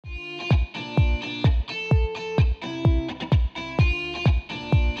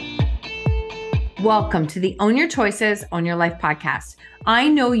Welcome to the Own Your Choices, Own Your Life podcast. I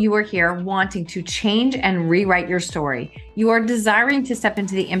know you are here wanting to change and rewrite your story. You are desiring to step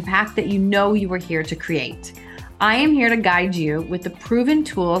into the impact that you know you are here to create. I am here to guide you with the proven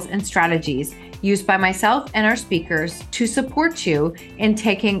tools and strategies used by myself and our speakers to support you in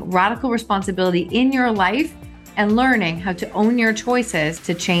taking radical responsibility in your life and learning how to own your choices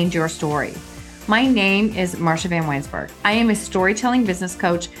to change your story. My name is Marsha Van Weinsberg. I am a storytelling business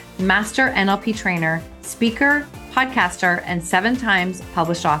coach, master NLP trainer, speaker, podcaster, and 7 times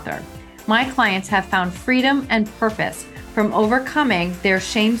published author. My clients have found freedom and purpose from overcoming their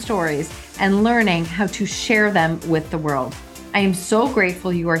shame stories and learning how to share them with the world. I am so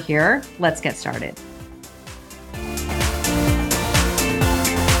grateful you are here. Let's get started.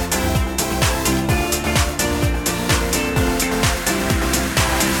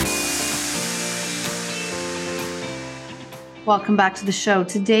 Welcome back to the show.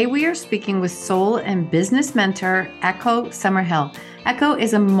 Today we are speaking with soul and business mentor, Echo Summerhill. Echo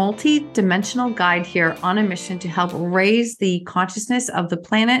is a multi-dimensional guide here on a mission to help raise the consciousness of the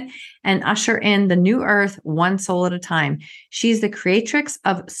planet and usher in the new earth one soul at a time. She's the creatrix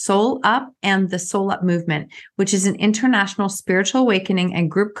of Soul Up and the Soul Up movement, which is an international spiritual awakening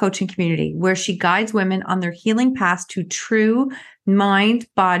and group coaching community where she guides women on their healing paths to true mind,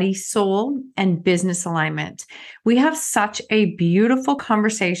 body, soul, and business alignment. We have such a beautiful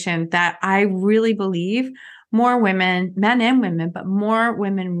conversation that I really believe more women, men and women, but more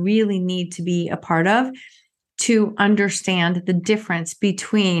women really need to be a part of to understand the difference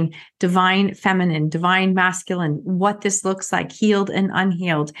between divine feminine, divine masculine, what this looks like, healed and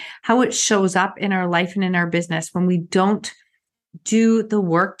unhealed, how it shows up in our life and in our business when we don't do the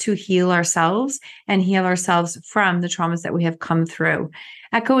work to heal ourselves and heal ourselves from the traumas that we have come through.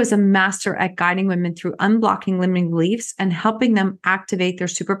 Echo is a master at guiding women through unblocking limiting beliefs and helping them activate their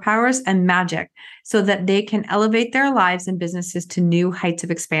superpowers and magic so that they can elevate their lives and businesses to new heights of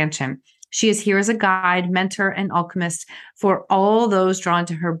expansion. She is here as a guide, mentor, and alchemist for all those drawn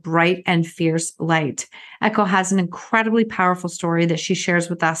to her bright and fierce light. Echo has an incredibly powerful story that she shares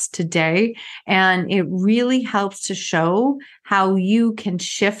with us today, and it really helps to show how you can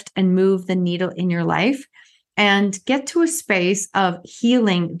shift and move the needle in your life and get to a space of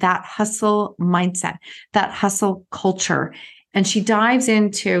healing that hustle mindset, that hustle culture. And she dives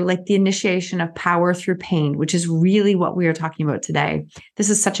into like the initiation of power through pain, which is really what we are talking about today. This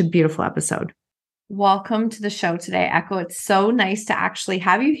is such a beautiful episode. Welcome to the show today, Echo. It's so nice to actually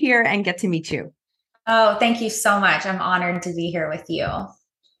have you here and get to meet you. Oh, thank you so much. I'm honored to be here with you.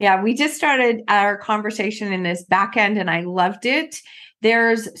 Yeah, we just started our conversation in this back end and I loved it.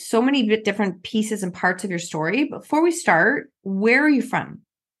 There's so many different pieces and parts of your story. Before we start, where are you from?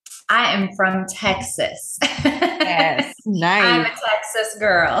 I am from Texas. Yes, nice. I'm a Texas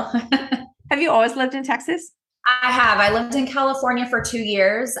girl. Have you always lived in Texas? I have. I lived in California for 2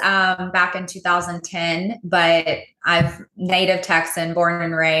 years, back in 2010, but I've native Texan, born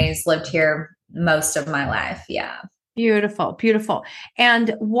and raised, lived here most of my life. Yeah. Beautiful, beautiful.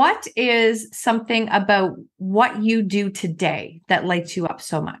 And what is something about what you do today that lights you up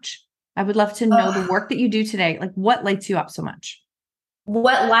so much? I would love to know the work that you do today. Like what lights you up so much?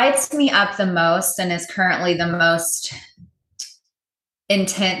 What lights me up the most and is currently the most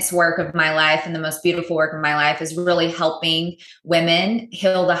intense work of my life and the most beautiful work of my life is really helping women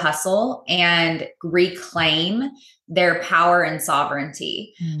heal the hustle and reclaim their power and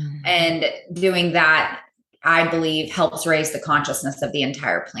sovereignty. And doing that, I believe, helps raise the consciousness of the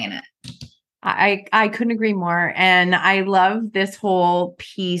entire planet. I couldn't agree more. And I love this whole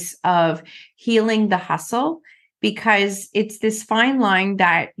piece of healing the hustle because it's this fine line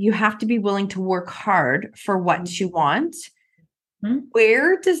that you have to be willing to work hard for what you want. Mm-hmm.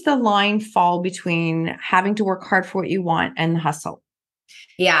 Where does the line fall between having to work hard for what you want and the hustle?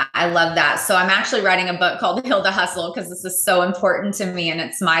 Yeah, I love that. So I'm actually writing a book called Heal the Hustle because this is so important to me and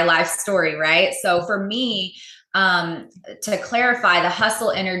it's my life story, right? So for me, to clarify, the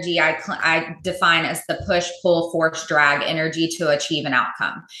hustle energy I define as the push, pull, force, drag energy to achieve an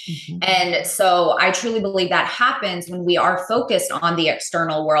outcome. Mm-hmm. And so I truly believe that happens when we are focused on the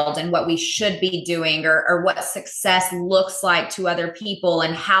external world and what we should be doing or what success looks like to other people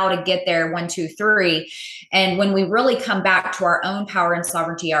and how to get there, 1, 2, 3. And when we really come back to our own power and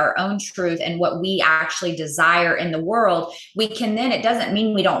sovereignty, our own truth and what we actually desire in the world, we can then, it doesn't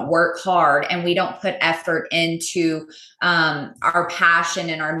mean we don't work hard and we don't put effort into into our passion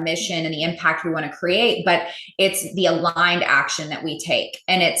and our mission and the impact we want to create, but it's the aligned action that we take.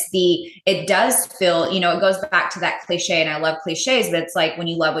 And it does feel, it goes back to that cliche, and I love cliches, but it's like, when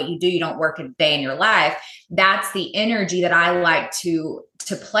you love what you do, you don't work a day in your life. That's the energy that I like to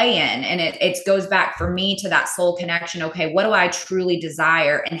play in. And it goes back for me to that soul connection. Okay, what do I truly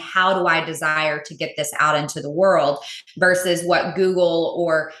desire, and how do I desire to get this out into the world versus what Google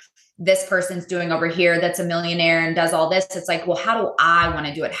or this person's doing over here that's a millionaire and does all this. It's like, well, how do I want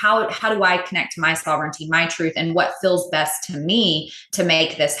to do it? How do I connect to my sovereignty, my truth, and what feels best to me to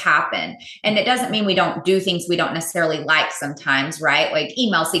make this happen? And it doesn't mean we don't do things we don't necessarily like sometimes, right? Like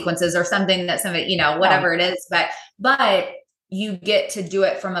email sequences or something that somebody, whatever it is, but you get to do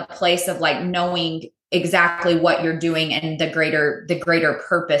it from a place of like knowing exactly what you're doing and the greater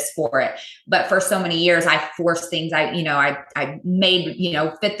purpose for it. But for so many years, I forced things. I made,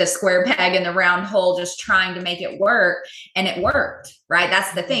 fit the square peg in the round hole, just trying to make it work. And it worked, right?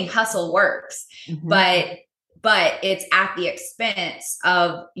 That's the thing. Hustle works, but it's at the expense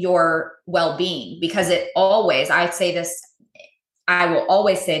of your well-being, because I will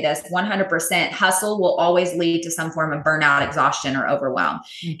always say this 100%, hustle will always lead to some form of burnout, exhaustion, or overwhelm.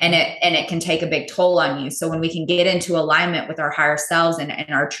 And it can take a big toll on you. So when we can get into alignment with our higher selves and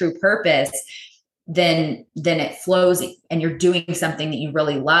our true purpose, then it flows and you're doing something that you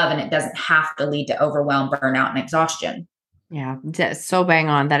really love, and it doesn't have to lead to overwhelm, burnout, and exhaustion. Yeah, so bang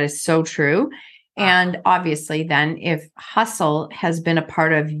on. That is so true. And obviously then, if hustle has been a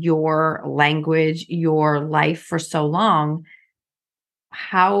part of your language, your life for so long,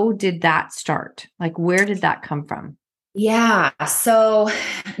 how did that start? Like, where did that come from? Yeah. So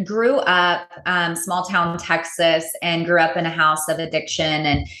grew up, small town, Texas, and grew up in a house of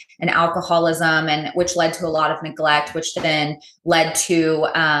addiction and alcoholism, and which led to a lot of neglect, which then led to,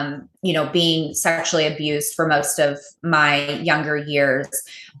 being sexually abused for most of my younger years.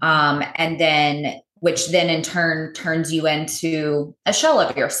 Which then in turn turns you into a shell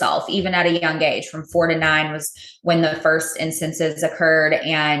of yourself, even at a young age. From 4 to 9 was when the first instances occurred.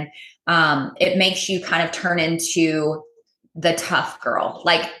 And it makes you kind of turn into the tough girl.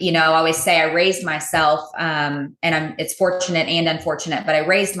 Like, I always say I raised myself, and it's fortunate and unfortunate, but I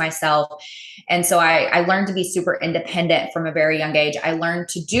raised myself. And so I learned to be super independent from a very young age. I learned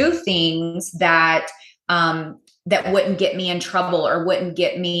to do things that wouldn't get me in trouble or wouldn't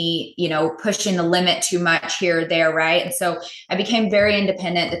get me, pushing the limit too much here or there. Right. And so I became very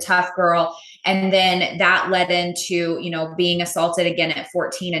independent, the tough girl. And then that led into, being assaulted again at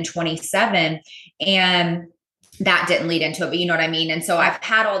 14 and 27. And that didn't lead into it, but you know what I mean? And so I've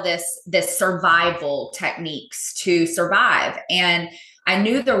had all this survival techniques to survive. And I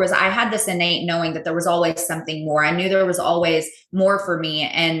knew I had this innate knowing that there was always something more. I knew there was always more for me.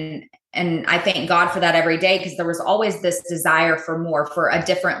 And I thank God for that every day, because there was always this desire for more, for a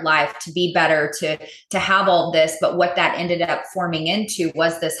different life, to be better, to have all this. But what that ended up forming into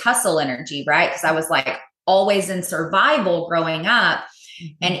was this hustle energy, right? Because I was like always in survival growing up.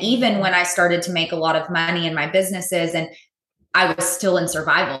 And even when I started to make a lot of money in my businesses, and I was still in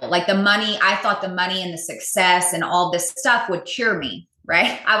survival, like I thought the money and the success and all this stuff would cure me,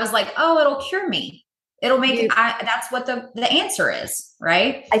 right? I was like, oh, it'll cure me. It'll make that's what the answer is,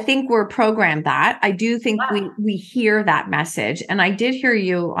 right? I think we're programmed that. I do think we hear that message. And I did hear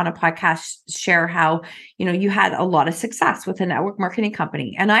you on a podcast share how, you had a lot of success with a network marketing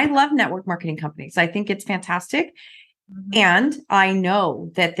company. And I love network marketing companies. I think it's fantastic. And I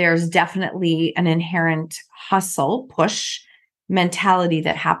know that there's definitely an inherent hustle push mentality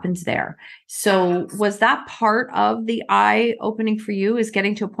that happens there. So was that part of the eye opening for you, is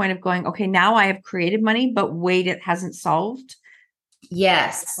getting to a point of going, okay, now I have created money, but wait, it hasn't solved?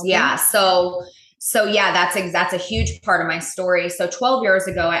 Yes. Okay. Yeah. So yeah, that's a huge part of my story. So 12 years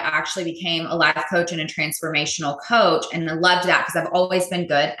ago, I actually became a life coach and a transformational coach. And I loved that because I've always been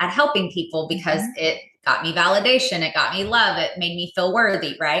good at helping people, because it got me validation. It got me love. It made me feel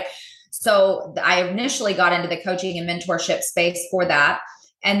worthy. Right. So I initially got into the coaching and mentorship space for that.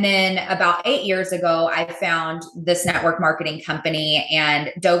 And then about 8 years ago, I found this network marketing company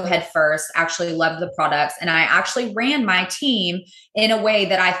and dove head first, actually loved the products. And I actually ran my team in a way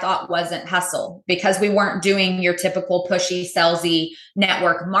that I thought wasn't hustle, because we weren't doing your typical pushy, salesy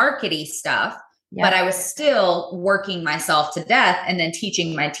network marketing stuff, but I was still working myself to death and then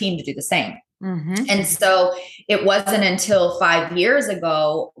teaching my team to do the same. And so it wasn't until 5 years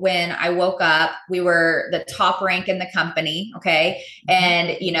ago when I woke up, we were the top rank in the company. Okay.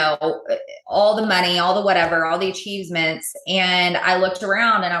 And, all the money, all the whatever, all the achievements. And I looked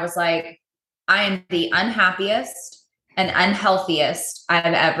around and I was like, I am the unhappiest and unhealthiest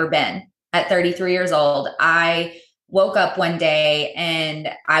I've ever been. at 33 years old, I woke up one day and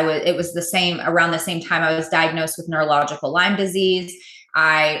it was around the same time I was diagnosed with neurological Lyme disease.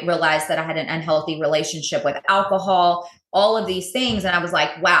 I realized that I had an unhealthy relationship with alcohol, all of these things. And I was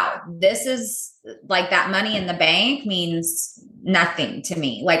like, wow, this is like that money in the bank means nothing to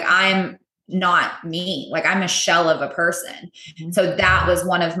me. Like I'm not me, like I'm a shell of a person. Mm-hmm. So that was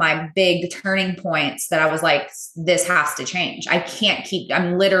one of my big turning points that I was like, this has to change.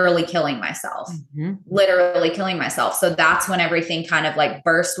 I'm literally killing myself, literally killing myself. So that's when everything kind of like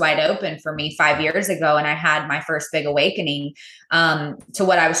burst wide open for me 5 years ago. And I had my first big awakening to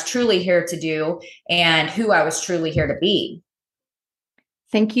what I was truly here to do and who I was truly here to be.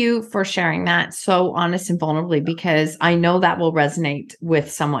 Thank you for sharing that so honest and vulnerably, because I know that will resonate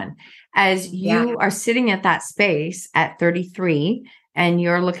with someone. As you are sitting at that space at 33 and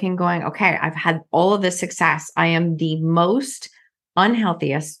you're looking, going, okay, I've had all of this success. I am the most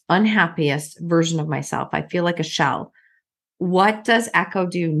unhappiest version of myself. I feel like a shell. What does Echo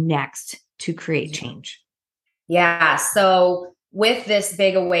do next to create change? Yeah. So with this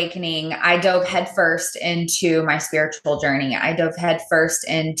big awakening, I dove headfirst into my spiritual journey. I dove headfirst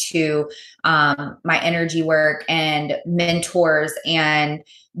into my energy work and mentors and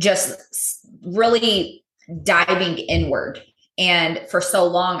just really diving inward. And for so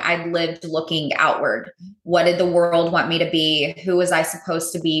long, I lived looking outward. What did the world want me to be? Who was I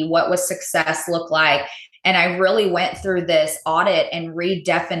supposed to be? What was success look like? And I really went through this audit and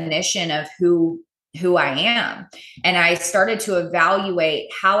redefinition of who I am. And I started to evaluate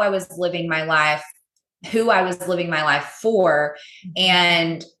how I was living my life, who I was living my life for,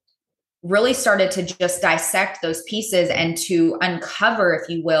 and really started to just dissect those pieces and to uncover, if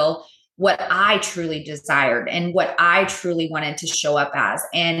you will, what I truly desired and what I truly wanted to show up as.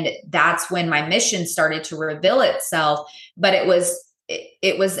 And that's when my mission started to reveal itself. But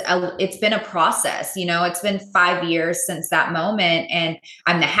it's been a process. It's been 5 years since that moment, and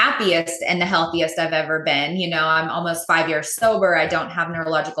I'm the happiest and the healthiest I've ever been. I'm almost 5 years sober. I don't have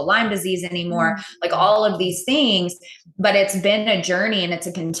neurological Lyme disease anymore, like all of these things, but it's been a journey, and it's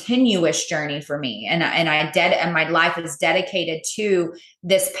a continuous journey for me. And my life is dedicated to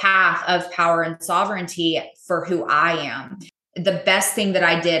this path of power and sovereignty for who I am. The best thing that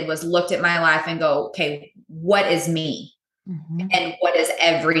I did was looked at my life and go, okay, what is me? Mm-hmm. And what is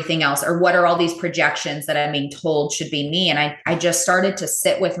everything else? Or what are all these projections that I'm being told should be me? And I just started to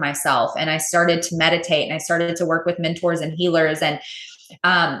sit with myself, and I started to meditate, and I started to work with mentors and healers. And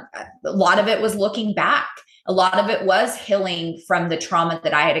a lot of it was looking back. A lot of it was healing from the trauma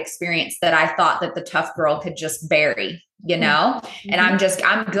that I had experienced that I thought that the tough girl could just bury, Mm-hmm. And I'm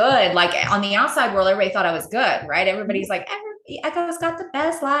good. Like on the outside world, everybody thought I was good, right? Everybody's like, Echo's got the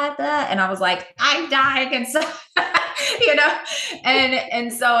best life. And I was like, I'm dying. And so,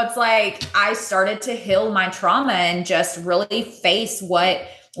 and so it's like, I started to heal my trauma and just really face what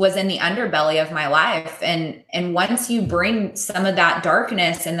was in the underbelly of my life. And once you bring some of that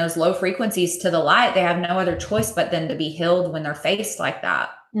darkness and those low frequencies to the light, they have no other choice but then to be healed when they're faced like that.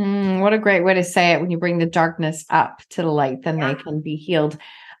 What a great way to say it. When you bring the darkness up to the light, then they can be healed.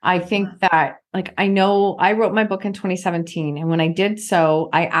 I think that, like, I know I wrote my book in 2017. And when I did so,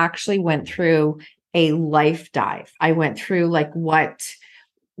 I actually went through a life dive. I went through like,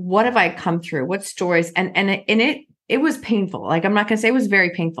 what have I come through? What stories? And it was painful. Like, I'm not going to say it was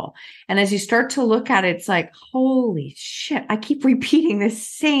very painful. And as you start to look at it, it's like, holy shit, I keep repeating the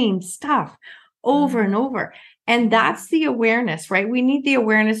same stuff over and over. And that's the awareness, right? We need the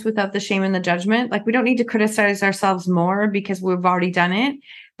awareness without the shame and the judgment. Like, we don't need to criticize ourselves more because we've already done it.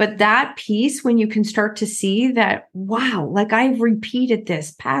 But that piece, when you can start to see that, wow, like I've repeated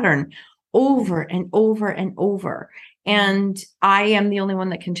this pattern over and over and over, and I am the only one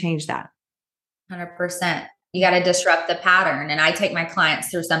that can change that. 100%. You got to disrupt the pattern. And I take my clients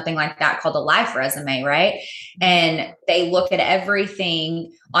through something like that called a life resume, right? And they look at everything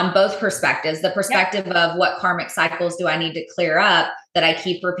on both perspectives, the perspective of what karmic cycles do I need to clear up that I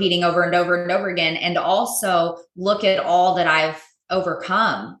keep repeating over and over and over again. And also look at all that I've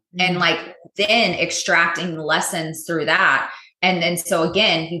overcome and like then extracting lessons through that. And then, so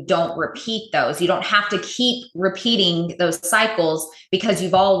again, you don't repeat those. You don't have to keep repeating those cycles because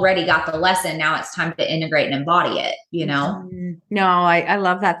you've already got the lesson. Now it's time to integrate and embody it, No, I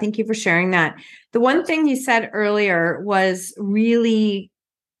love that. Thank you for sharing that. The one thing you said earlier was really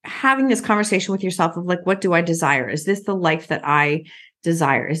having this conversation with yourself of like, what do I desire? Is this the life that I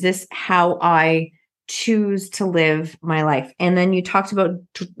desire? Is this how I choose to live my life? And then you talked about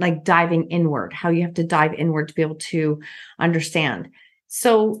like diving inward, how you have to dive inward to be able to understand.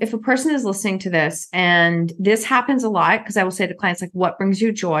 So if a person is listening to this, and this happens a lot, because I will say to clients, like, what brings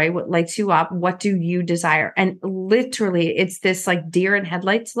you joy? What lights you up? What do you desire? And literally it's this like deer in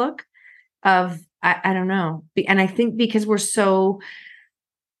headlights look of, I don't know. And I think because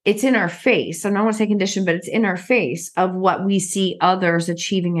it's in our face. I don't want to say condition, but it's in our face of what we see others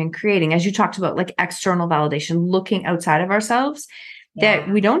achieving and creating. As you talked about, like external validation, looking outside of ourselves, that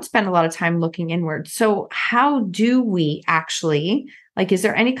we don't spend a lot of time looking inward. So how do we actually, like, is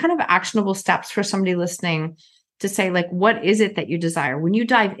there any kind of actionable steps for somebody listening to say, like, what is it that you desire? When you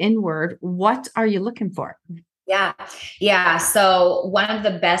dive inward, what are you looking for? Yeah. Yeah. So one of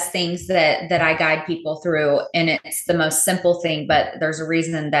the best things that I guide people through, and it's the most simple thing, but there's a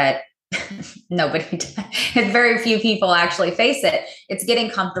reason that nobody, very few people actually face it. It's getting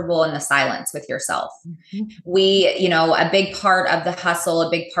comfortable in the silence with yourself. A big part of the hustle,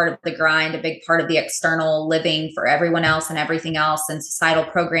 a big part of the grind, a big part of the external living for everyone else and everything else and societal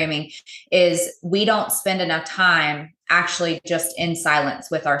programming is we don't spend enough time actually just in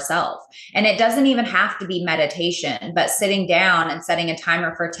silence with ourselves. And it doesn't even have to be meditation, but sitting down and setting a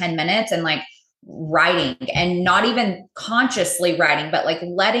timer for 10 minutes and like writing, and not even consciously writing, but like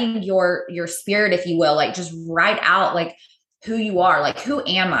letting your spirit, if you will, like just write out like who you are, like, who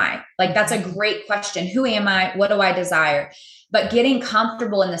am I? Like, that's a great question. Who am I? What do I desire? But getting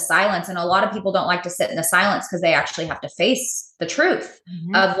comfortable in the silence. And a lot of people don't like to sit in the silence because they actually have to face the truth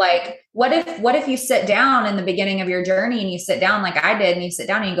of like, what if you sit down in the beginning of your journey and you sit down like I did, and you sit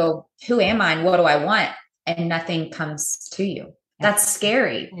down and you go, who am I? And what do I want? And nothing comes to you. That's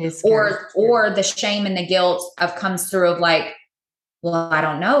scary. Or the shame and the guilt of comes through of like, well, I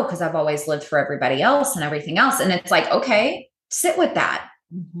don't know, because I've always lived for everybody else and everything else. And it's like, okay, sit with that.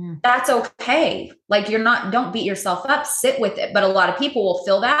 That's okay. Like, don't beat yourself up, sit with it. But a lot of people will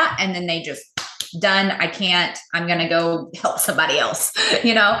feel that and then they just done. I can't, I'm going to go help somebody else,?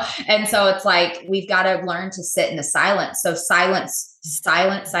 And so it's like, we've got to learn to sit in the silence. So silence,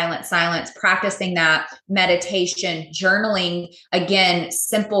 practicing that, meditation, journaling, again,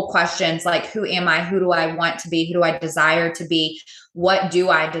 simple questions like, who am I? Who do I want to be? Who do I desire to be? What do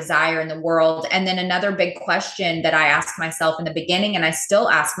I desire in the world? And then another big question that I ask myself in the beginning, and I still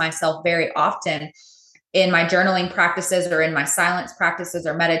ask myself very often in my journaling practices or in my silence practices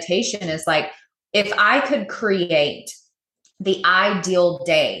or meditation, is like, if I could create the ideal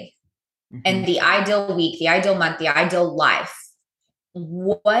day and the ideal week, the ideal month, the ideal life,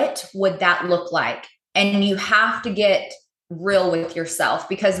 what would that look like? And you have to get real with yourself,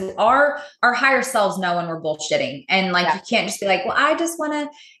 because our higher selves know when we're bullshitting. And like, you can't just be like, well, I just want to,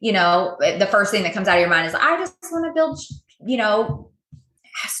 the first thing that comes out of your mind is, I just want to build,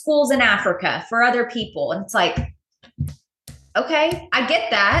 schools in Africa for other people. And it's like, okay, I get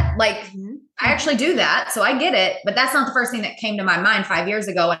that. Like, I actually do that. So I get it, but that's not the first thing that came to my mind 5 years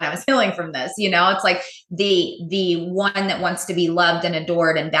ago when I was healing from this. It's like the one that wants to be loved and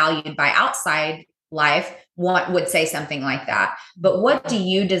adored and valued by outside life would say something like that. But what do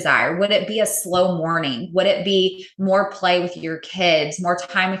you desire? Would it be a slow morning? Would it be more play with your kids, more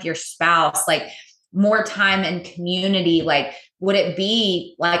time with your spouse, like more time in community? Like, would it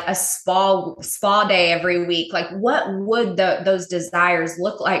be like a spa day every week? Like, what would those desires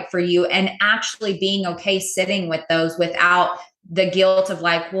look like for you? And actually being okay sitting with those without the guilt of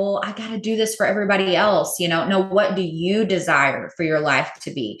like, well, I got to do this for everybody else. No, what do you desire for your life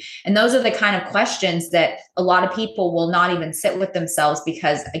to be? And those are the kind of questions that a lot of people will not even sit with themselves,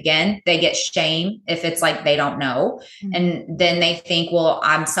 because again, they get shame if it's like, they don't know. And then they think, well,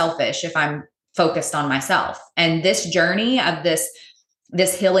 I'm selfish if I'm focused on myself. And this journey of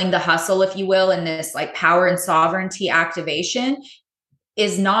this healing the hustle, if you will, and this like power and sovereignty activation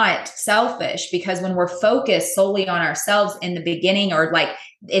is not selfish, because when we're focused solely on ourselves in the beginning, or like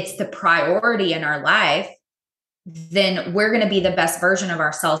it's the priority in our life, then we're going to be the best version of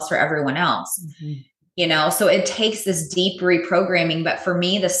ourselves for everyone else. So it takes this deep reprogramming. But for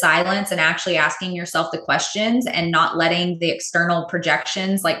me, the silence and actually asking yourself the questions and not letting the external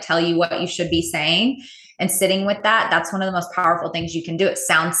projections like tell you what you should be saying and sitting with that, that's one of the most powerful things you can do. It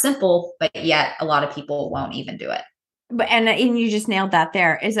sounds simple, but yet a lot of people won't even do it. But and you just nailed that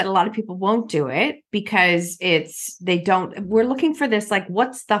there, is that a lot of people won't do it because we're looking for this, like,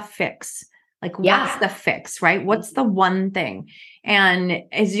 what's the fix? Like, what's the fix, right? What's the one thing? And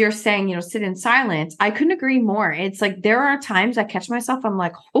as you're saying, sit in silence, I couldn't agree more. It's like, there are times I catch myself, I'm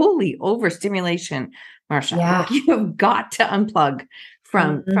like, holy overstimulation, Marsha. Like, you've got to unplug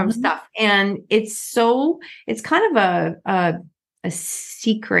from stuff. And it's kind of a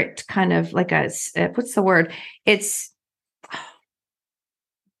secret, kind of like what's the word?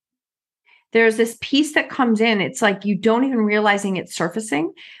 there's this piece that comes in. It's like you don't even realizing it's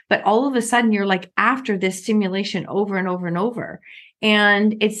surfacing, but all of a sudden you're like after this stimulation over and over and over.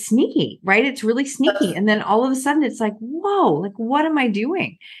 And it's sneaky, right? It's really sneaky. And then all of a sudden it's like, whoa, like what am I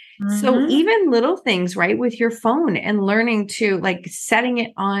doing? So even little things, right, with your phone and learning to like setting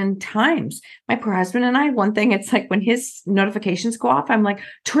it on times. My poor husband and I, one thing, it's like when his notifications go off, I'm like,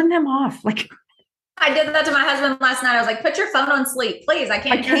 turn them off. Like I did that to my husband last night. I was like, put your phone on sleep, please. I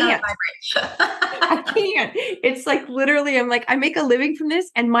can't. I can't. It's like literally, I'm like, I make a living from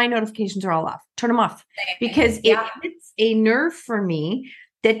this and my notifications are all off. Turn them off because it hits a nerve for me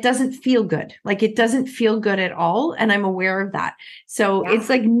that doesn't feel good. Like it doesn't feel good at all. And I'm aware of that. So it's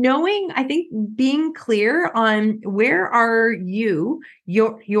like knowing, I think being clear on where are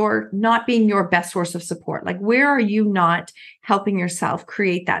you're not being your best source of support. Like where are you not helping yourself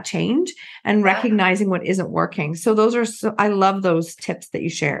create that change and recognizing what isn't working. So those are, I love those tips that you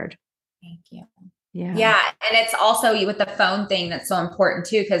shared. Thank you. Yeah. Yeah. And it's also with the phone thing that's so important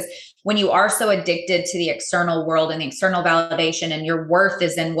too, because when you are so addicted to the external world and the external validation and your worth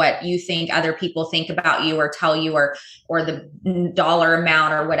is in what you think other people think about you or tell you or the dollar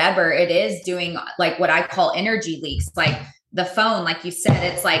amount or whatever, it is doing like what I call energy leaks. Like the phone, like you said,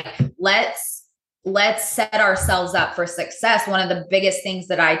 it's like, let's set ourselves up for success. One of the biggest things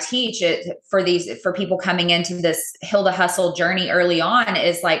that I teach it for people coming into this Heal the Hustle journey early on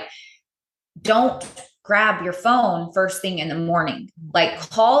is like, don't grab your phone first thing in the morning. Like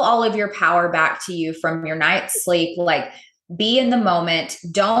call all of your power back to you from your night's sleep. Like be in the moment.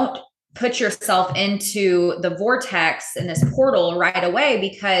 Don't put yourself into the vortex in this portal right away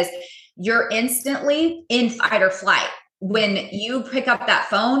because you're instantly in fight or flight. When you pick up that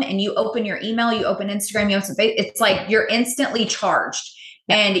phone and you open your email, you open Instagram, you open Facebook, it's like you're instantly charged.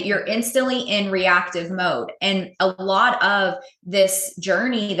 And you're instantly in reactive mode. And a lot of this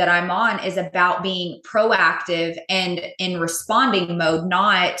journey that I'm on is about being proactive and in responding mode,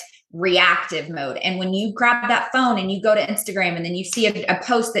 not reactive mode. And when you grab that phone and you go to Instagram and then you see a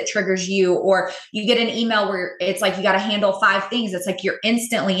post that triggers you, or you get an email where it's like you got to handle 5 things, it's like you're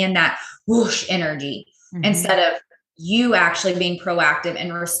instantly in that whoosh energy instead of you actually being proactive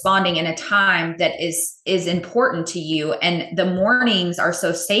and responding in a time that is important to you. And the mornings are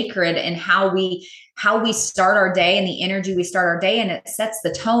so sacred in how we start our day and the energy we start our day, and it sets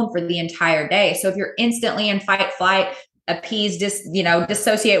the tone for the entire day. So if you're instantly in fight, flight, appease,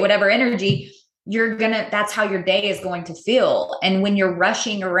 dissociate, whatever energy, that's how your day is going to feel. And when you're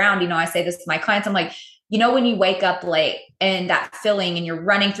rushing around, I say this to my clients, I'm like, when you wake up late and that feeling and you're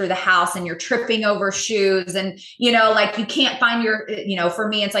running through the house and you're tripping over shoes and, like you can't find your, for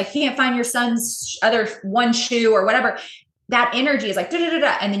me, it's like, you can't find your son's other one shoe or whatever. That energy is like, da, da, da,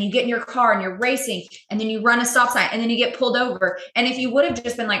 da. And then you get in your car and you're racing and then you run a stop sign and then you get pulled over. And if you would have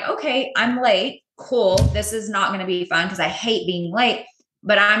just been like, okay, I'm late. Cool. This is not going to be fun because I hate being late.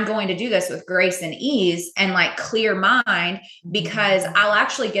 But I'm going to do this with grace and ease and like clear mind, because I'll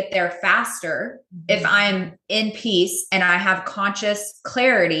actually get there faster if I'm in peace and I have conscious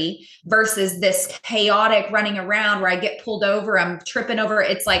clarity versus this chaotic running around where I get pulled over, I'm tripping over.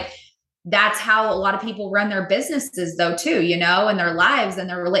 It's like, that's how a lot of people run their businesses though, too, and their lives and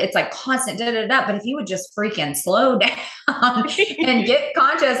it's like constant But if you would just freaking slow down and get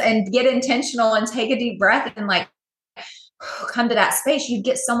conscious and get intentional and take a deep breath and like, come to that space, you'd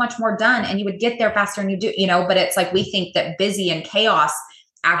get so much more done and you would get there faster and you do, but it's like, we think that busy and chaos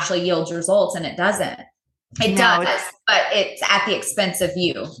actually yields results, and it doesn't. It does, but it's at the expense of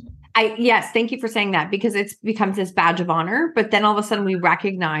you. Yes. Thank you for saying that, because it becomes this badge of honor, but then all of a sudden we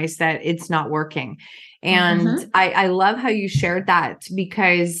recognize that it's not working. And I love how you shared that,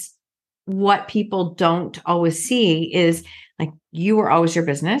 because what people don't always see is like, you are always your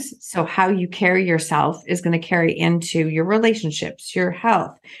business. So how you carry yourself is going to carry into your relationships, your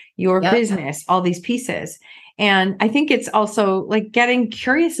health, your business, all these pieces. And I think it's also like getting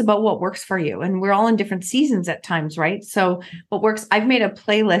curious about what works for you. And we're all in different seasons at times, right? So what works, I've made a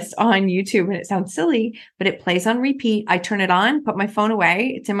playlist on YouTube, and it sounds silly, but it plays on repeat. I turn it on, put my phone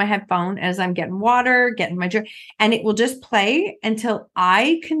away. It's in my headphone as I'm getting water, getting my drink, and it will just play until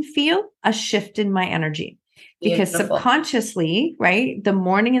I can feel a shift in my energy. Because subconsciously, right, the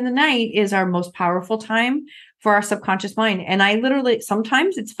morning and the night is our most powerful time for our subconscious mind. And I literally,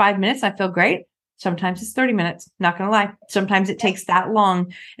 sometimes it's 5 minutes, I feel great. Sometimes it's 30 minutes, not going to lie. Sometimes it takes that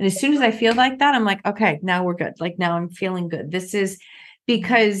long. And as soon as I feel like that, I'm like, okay, now we're good. Like now I'm feeling good. This is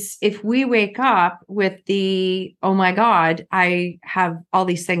because if we wake up with oh my God, I have all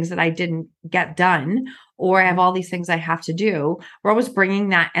these things that I didn't get done, or I have all these things I have to do, we're always bringing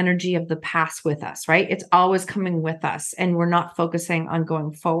that energy of the past with us, right? It's always coming with us, and we're not focusing on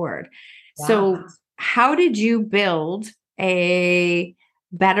going forward. So Yeah. how did you build a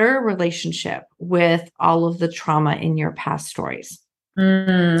better relationship with all of the trauma in your past stories?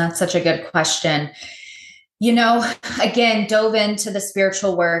 That's such a good question. You know, again, dove into the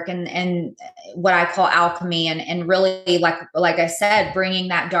spiritual work and what I call alchemy, and really, like I said, bringing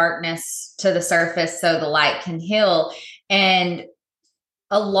that darkness to the surface so the light can heal. And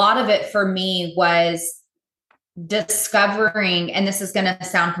a lot of it for me was discovering, and this is going to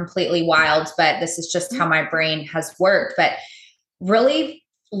sound completely wild, but this is just how my brain has worked, but really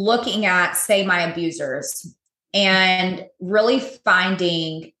looking at, say, my abusers and really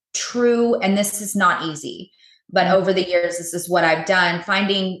finding true, and this is not easy, but over the years, this is what I've done,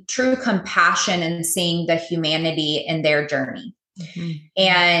 finding true compassion and seeing the humanity in their journey. Mm-hmm.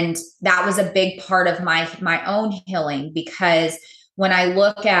 And that was a big part of my own healing, because when I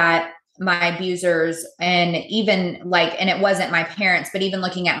look at my abusers, and even and it wasn't my parents, but even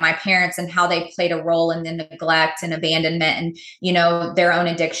looking at my parents and how they played a role in the neglect and abandonment and, their own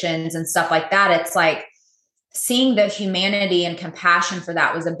addictions and stuff like that. It's like seeing the humanity and compassion for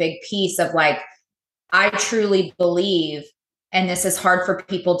that was a big piece of I truly believe, and this is hard for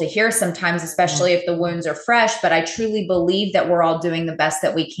people to hear sometimes, especially if the wounds are fresh, but I truly believe that we're all doing the best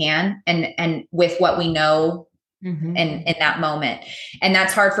that we can and with what we know. Mm-hmm. in that moment. And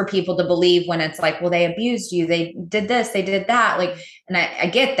that's hard for people to believe when it's like, well, they abused you, they did this, they did that. And I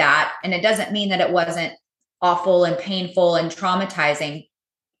get that. And it doesn't mean that it wasn't awful and painful and traumatizing.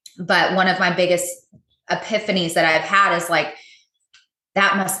 But one of my biggest epiphanies that I've had is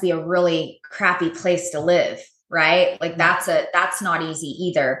that must be a really crappy place to live. Right. That's not easy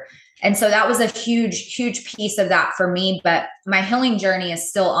either. And so that was a huge, huge piece of that for me. But my healing journey is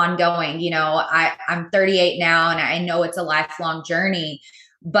still ongoing. I'm 38 now, and I know it's a lifelong journey.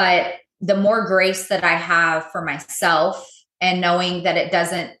 But the more grace that I have for myself, and knowing that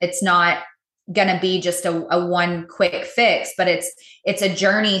it's not going to be just a one quick fix, but it's a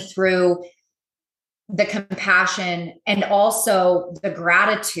journey through the compassion and also the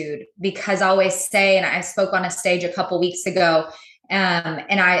gratitude. Because I always say, and I spoke on a stage a couple weeks ago,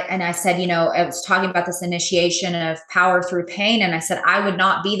 and I said, I was talking about this initiation of power through pain. And I said, I would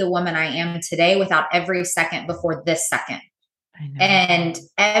not be the woman I am today without every second before this second. And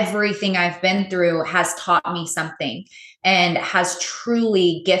everything I've been through has taught me something and has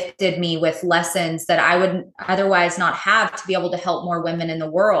truly gifted me with lessons that I would otherwise not have to be able to help more women in the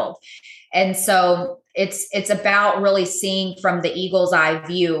world. And so it's about really seeing from the eagle's eye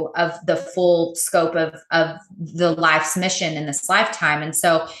view of the full scope of the life's mission in this lifetime. And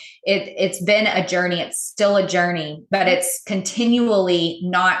so it's been a journey. It's still a journey, but it's continually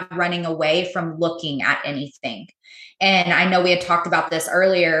not running away from looking at anything. And I know we had talked about this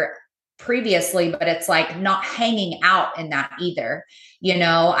earlier previously, but it's not hanging out in that either.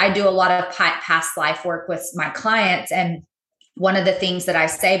 I do a lot of past life work with my clients, and one of the things that I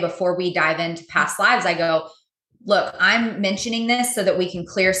say before we dive into past lives, I go, look, I'm mentioning this so that we can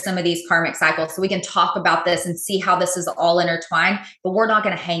clear some of these karmic cycles, so we can talk about this and see how this is all intertwined, but we're not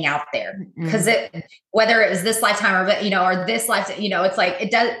going to hang out there, because whether it was this lifetime or this lifetime, it's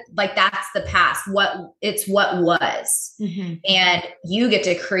it does, that's the past, what was. Mm-hmm. And you get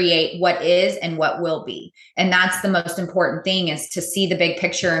to create what is and what will be. And that's the most important thing, is to see the big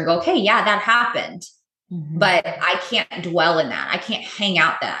picture and go, okay, yeah, that happened. Mm-hmm. But I can't dwell in that. I can't hang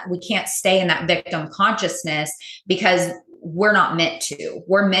out that. We can't stay in that victim consciousness, because we're not meant to.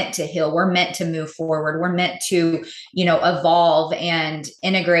 We're meant to heal. We're meant to move forward. We're meant to, evolve and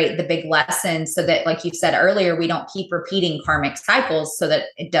integrate the big lessons, so that, like you said earlier, we don't keep repeating karmic cycles, so that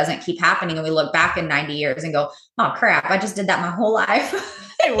it doesn't keep happening. And we look back in 90 years and go, oh crap, I just did that my whole life.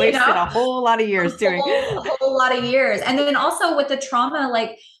 I wasted a whole lot of years doing a whole lot of years. And then also with the trauma,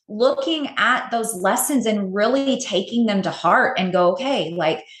 looking at those lessons and really taking them to heart and go, okay,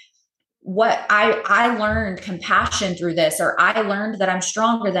 what I learned compassion through this, or I learned that I'm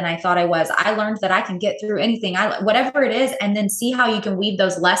stronger than I thought I was. I learned that I can get through anything, whatever it is, and then see how you can weave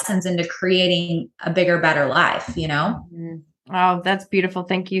those lessons into creating a bigger, better life, Mm-hmm. Oh, that's beautiful.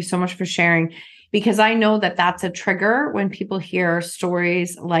 Thank you so much for sharing, because I know that that's a trigger when people hear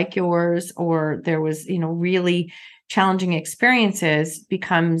stories like yours, or there was, really challenging experiences,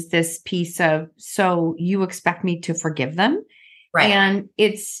 becomes this piece of, so you expect me to forgive them. Right. And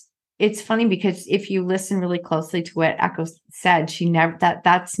it's funny, because if you listen really closely to what Echo said,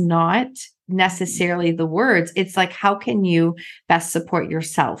 that's not necessarily the words. It's how can you best support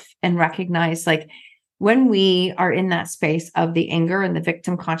yourself and recognize when we are in that space of the anger and the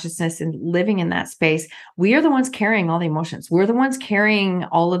victim consciousness and living in that space, we are the ones carrying all the emotions. We're the ones carrying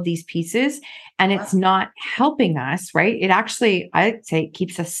all of these pieces, and it's not helping us, right? It actually, I'd say,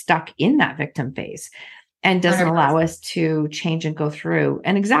 keeps us stuck in that victim phase and doesn't 100%. allow us to change and go through.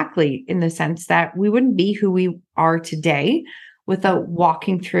 And exactly in the sense that we wouldn't be who we are today without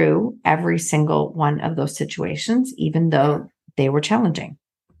walking through every single one of those situations, even though they were challenging.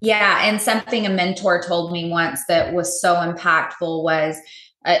 Yeah. And something a mentor told me once that was so impactful was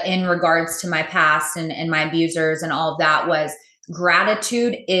in regards to my past and my abusers and all of that was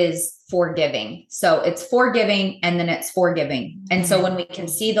gratitude is forgiving. So it's forgiving and then it's forgiving. And so when we can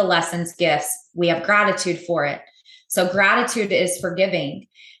see the lessons, gifts, we have gratitude for it. So gratitude is forgiving.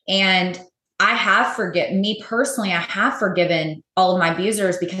 And I have me personally, I have forgiven all of my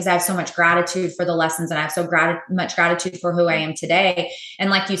abusers because I have so much gratitude for the lessons and I have so much gratitude for who I am today.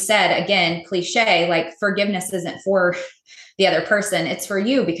 And like you said, again, cliche, like forgiveness isn't for the other person, it's for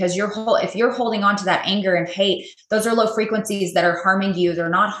you, because if you're holding on to that anger and hate, those are low frequencies that are harming you. They're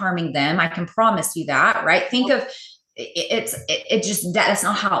not harming them. I can promise you that, right? Think of it just, that's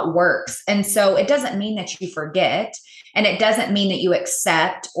not how it works. And so it doesn't mean that you forget. And it doesn't mean that you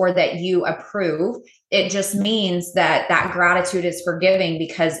accept or that you approve. It just means that that gratitude is forgiving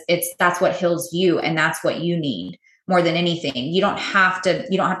because that's what heals you. And that's what you need more than anything. You don't have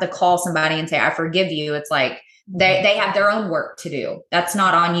to call somebody and say, I forgive you. It's like they have their own work to do. That's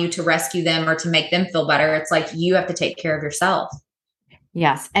not on you to rescue them or to make them feel better. It's like, you have to take care of yourself.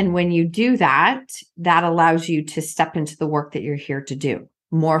 Yes. And when you do that, that allows you to step into the work that you're here to do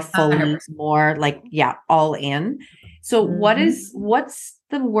more fully, 100%. more like, all in. So what's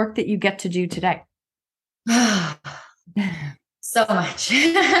the work that you get to do today? So much.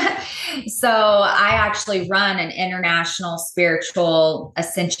 So I actually run an international spiritual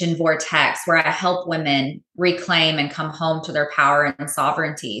ascension vortex where I help women reclaim and come home to their power and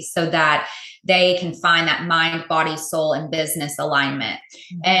sovereignty so that they can find that mind, body, soul, and business alignment.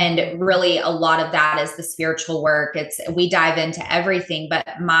 And really a lot of that is the spiritual work. We dive into everything, but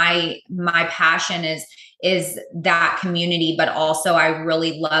my passion is that community. But also I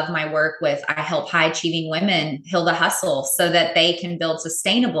really love my work with, I help high achieving women heal the hustle so that they can build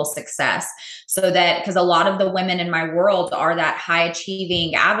sustainable success. So that, because a lot of the women in my world are that high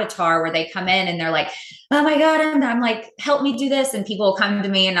achieving avatar where they come in and they're like, oh my God, I'm like, help me do this. And people will come to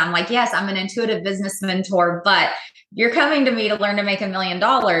me and I'm like, yes, I'm an intuitive business mentor, but you're coming to me to learn to make $1 million.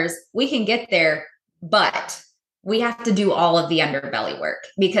 We can get there, but we have to do all of the underbelly work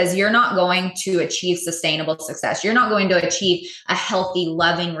because you're not going to achieve sustainable success. You're not going to achieve a healthy,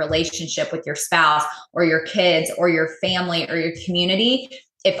 loving relationship with your spouse or your kids or your family or your community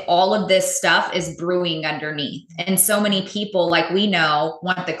if all of this stuff is brewing underneath. And so many people, like we know,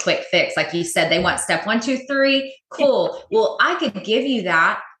 want the quick fix. Like you said, they want step 1, 2, 3. Cool. Well, I could give you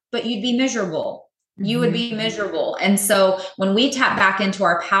that, but you'd be miserable. You would be miserable. And so when we tap back into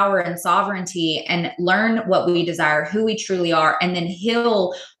our power and sovereignty and learn what we desire, who we truly are, and then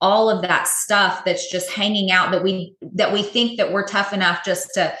heal all of that stuff that's just hanging out that we think that we're tough enough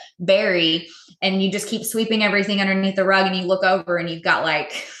just to bury, and you just keep sweeping everything underneath the rug and you look over and you've got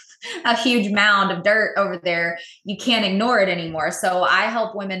like a huge mound of dirt over there. You can't ignore it anymore. So I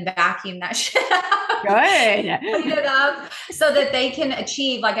help women vacuum that shit up. Good. Clean it up so that they can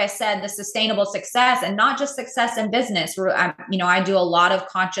achieve, like I said, the sustainable success, and not just success in business. I do a lot of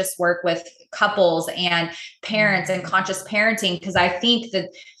conscious work with couples and parents and conscious parenting, because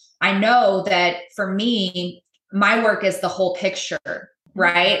I know that for me, my work is the whole picture.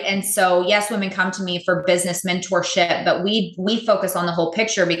 Right. And so, yes, women come to me for business mentorship, but we focus on the whole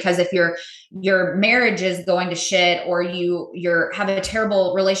picture, because if your marriage is going to shit, or you're have a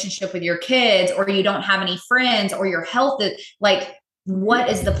terrible relationship with your kids, or you don't have any friends, or your health is like, what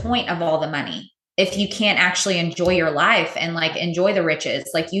is the point of all the money if you can't actually enjoy your life and like enjoy the riches?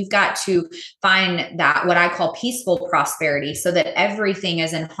 Like, you've got to find that, what I call peaceful prosperity, so that everything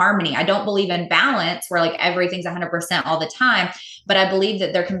is in harmony. I don't believe in balance where like everything's 100% all the time, but I believe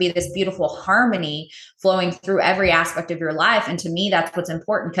that there can be this beautiful harmony flowing through every aspect of your life. And to me, that's what's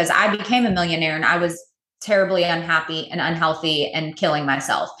important, because I became a millionaire and I was terribly unhappy and unhealthy and killing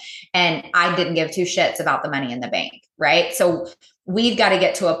myself. And I didn't give two shits about the money in the bank. Right. So we've got to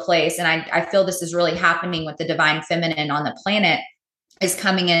get to a place. And I feel this is really happening with the divine feminine on the planet, is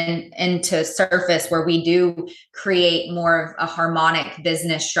coming into surface, where we do create more of a harmonic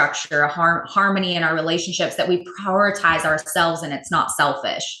business structure, a harmony in our relationships, that we prioritize ourselves and it's not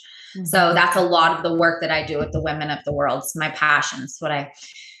selfish. Mm-hmm. So that's a lot of the work that I do with the women of the world. It's my passion. It's what I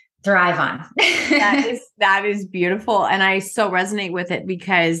thrive on. That is beautiful. And I so resonate with it,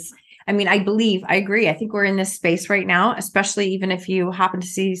 because I mean, I agree. I think we're in this space right now, especially even if you happen to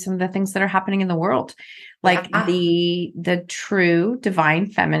see some of the things that are happening in the world. Like Yeah. the true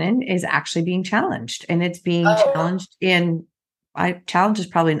divine feminine is actually being challenged, and it's being challenged challenge is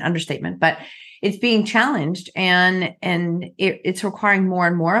probably an understatement, but it's being challenged, and it's requiring more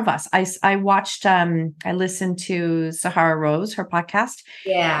and more of us. I watched, I listened to Sahara Rose, her podcast.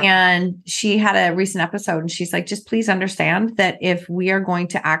 Yeah. And she had a recent episode, and she's like, just please understand that if we are going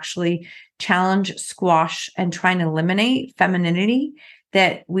to actually challenge, squash, and try and eliminate femininity,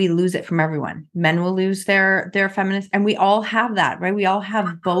 that we lose it from everyone. Men will lose their feminine, and we all have that, right? We all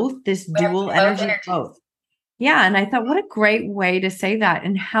have both this dual energy, both. Yeah. And I thought, what a great way to say that,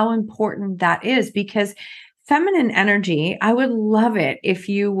 and how important that is, because feminine energy, I would love it if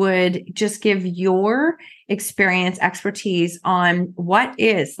you would just give your experience, expertise on what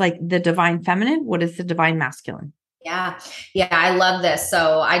is like the divine feminine, what is the divine masculine. Yeah. Yeah. I love this.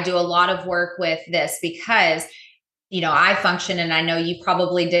 So I do a lot of work with this because, I function, and I know you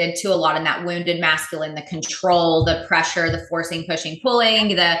probably did too, a lot in that wounded masculine, the control, the pressure, the forcing, pushing,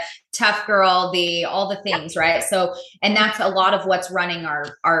 pulling, the tough girl, all the things, right? So, and that's a lot of what's running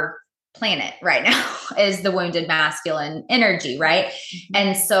our planet right now is the wounded masculine energy, right? Mm-hmm.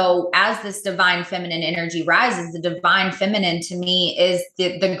 And so as this divine feminine energy rises, the divine feminine to me is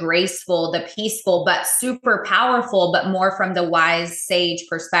the graceful, the peaceful, but super powerful, but more from the wise sage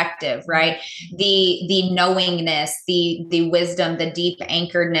perspective, right? The knowingness, the wisdom, the deep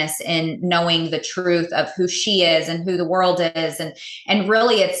anchoredness in knowing the truth of who she is and who the world is. And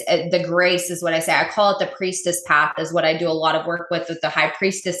really it's the grace is what I say. I call it the priestess path is what I do a lot of work with the high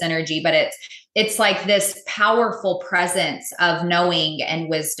priestess energy, but it's like this powerful presence of knowing and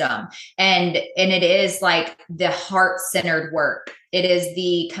wisdom. And it is like the heart-centered work. It is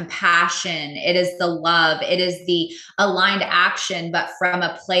the compassion. It is the love. It is the aligned action, but from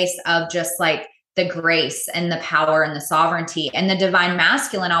a place of just like the grace and the power and the sovereignty. And the divine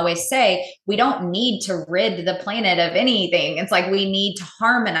masculine always say, we don't need to rid the planet of anything. It's like we need to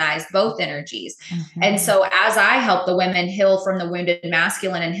harmonize both energies. Mm-hmm. And so as I help the women heal from the wounded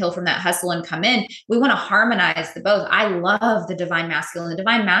masculine and heal from that hustle and come in, we want to harmonize the both. I love the divine masculine. The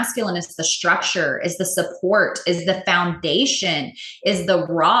divine masculine is the structure, is the support, is the foundation, is the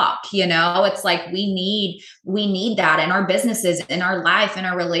rock. It's like we need that in our businesses, in our life, in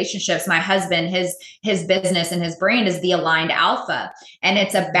our relationships. My husband, his business and his brand is the aligned alpha. And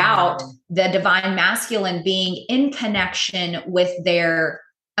it's about the divine masculine being in connection with their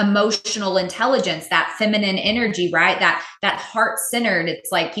emotional intelligence, that feminine energy, right? That heart-centered.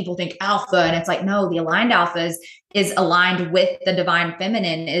 It's like people think alpha, and it's like, no, the aligned alpha is aligned with the divine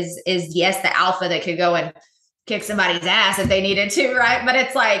feminine, is yes, the alpha that could go and kick somebody's ass if they needed to, right? But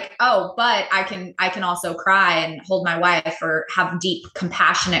it's like, oh, but I can also cry and hold my wife or have deep,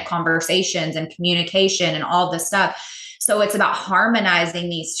 compassionate conversations and communication and all this stuff. So it's about harmonizing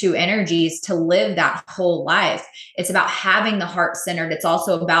these two energies to live that whole life. It's about having the heart centered. It's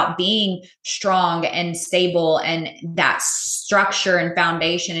also about being strong and stable, and that structure and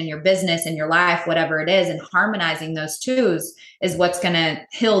foundation in your business and your life, whatever it is, and harmonizing those two is what's going to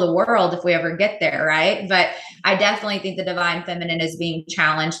heal the world if we ever get there. Right. But I definitely think the divine feminine is being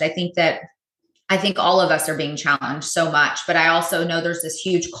challenged. I think all of us are being challenged so much, but I also know there's this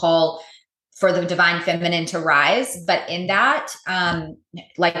huge call for the divine feminine to rise. But in that,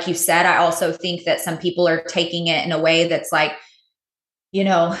 like you said, I also think that some people are taking it in a way that's like,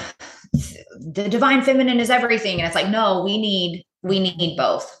 the divine feminine is everything. And it's like, no, we need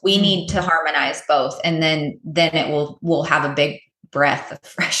both. We need to harmonize both. And then we'll have a big breath of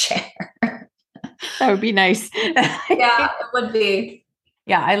fresh air. That would be nice. Yeah, it would be.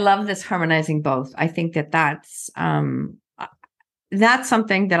 Yeah. I love this harmonizing both. I think that's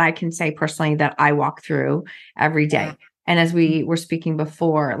something that I can say personally that I walk through every day. Yeah. And as we were speaking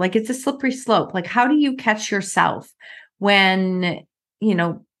before, like it's a slippery slope. Like, how do you catch yourself when,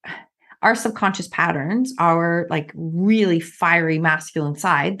 our subconscious patterns, our like really fiery masculine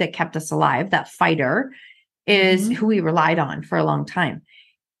side that kept us alive, that fighter is who we relied on for a long time.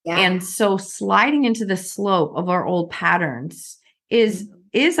 Yeah. And so sliding into the slope of our old patterns is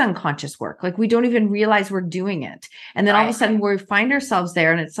unconscious work. Like we don't even realize we're doing it. And then all of a sudden we find ourselves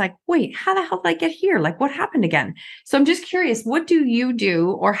there and it's like, wait, how the hell did I get here? Like what happened again? So I'm just curious, what do you do,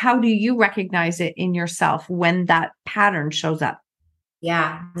 or how do you recognize it in yourself when that pattern shows up?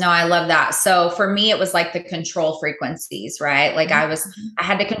 Yeah, no, I love that. So for me, it was like the control frequencies, right? Like I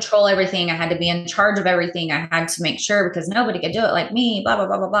had to control everything. I had to be in charge of everything. I had to make sure because nobody could do it like me, blah, blah,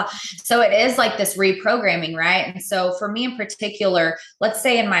 blah, blah, blah. So it is like this reprogramming, right? And so for me in particular, let's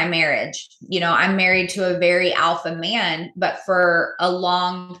say in my marriage, I'm married to a very alpha man, but for a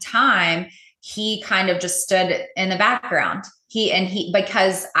long time, he kind of just stood in the background.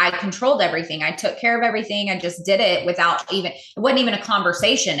 Because I controlled everything, I took care of everything. I just did it without even, it wasn't even a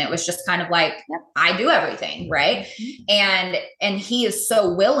conversation. It was just kind of like, yep, I do everything. Right. And he is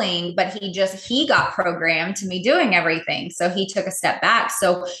so willing, but he got programmed to me doing everything. So he took a step back.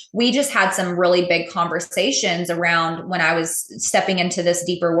 So we just had some really big conversations around when I was stepping into this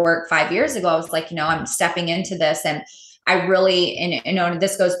deeper work 5 years ago. I was like, I'm stepping into this, and I really, and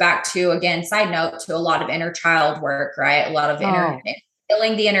this goes back to, again, side note, to a lot of inner child work, right? A lot of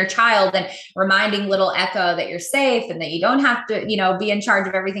healing the inner child and reminding little Echo that you're safe and that you don't have to, be in charge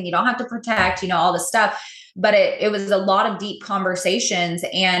of everything. You don't have to protect, all this stuff. But it was a lot of deep conversations.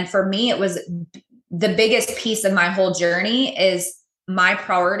 And for me, it was the biggest piece of my whole journey is my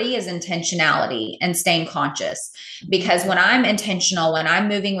priority is intentionality and staying conscious. Because when I'm intentional, when I'm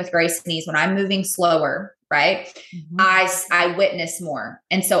moving with grace and ease, when I'm moving slower, right, I witness more.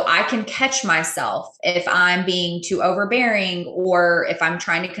 And so I can catch myself if I'm being too overbearing, or if I'm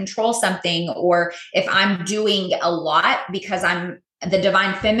trying to control something, or if I'm doing a lot, because I'm the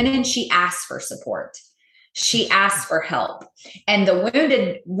divine feminine. She asks for support. She asks for help. And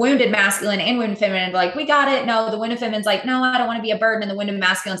the wounded masculine and wounded feminine, like, we got it. No, the wounded feminine's like, no, I don't want to be a burden. And the wounded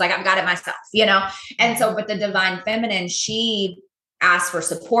masculine's like, I've got it myself, And so, but the divine feminine, she asks for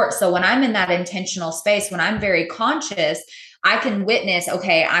support. So when I'm in that intentional space, when I'm very conscious, I can witness,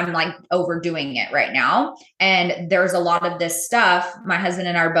 okay, I'm like overdoing it right now. And there's a lot of this stuff. My husband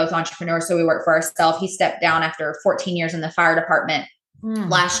and I are both entrepreneurs, so we work for ourselves. He stepped down after 14 years in the fire department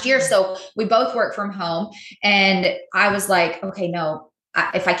last year. So we both work from home. And I was like, okay, no,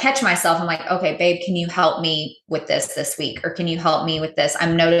 if I catch myself, I'm like, okay, babe, can you help me with this week? Or can you help me with this?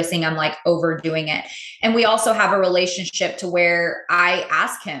 I'm noticing I'm like overdoing it. And we also have a relationship to where I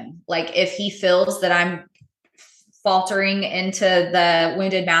ask him, like, if he feels that I'm faltering into the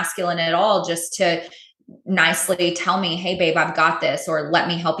wounded masculine at all, just to nicely tell me, hey, babe, I've got this, or let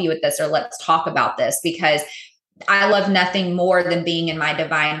me help you with this, or let's talk about this. Because I love nothing more than being in my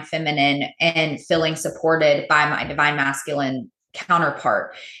divine feminine and feeling supported by my divine masculine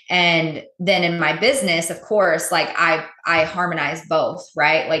counterpart. And then in my business, of course, like I harmonize both,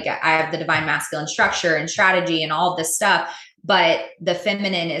 right? Like I have the divine masculine structure and strategy and all this stuff, but the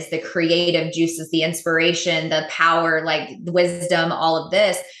feminine is the creative juices, the inspiration, the power, like the wisdom, all of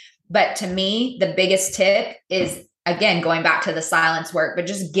this. But to me, the biggest tip is, again, going back to the silence work, but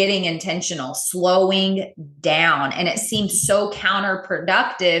just getting intentional, slowing down. And it seems so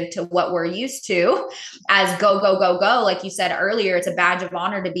counterproductive to what we're used to as go, go, go, go. Like you said earlier, it's a badge of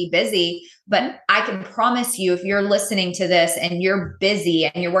honor to be busy. But I can promise you, if you're listening to this and you're busy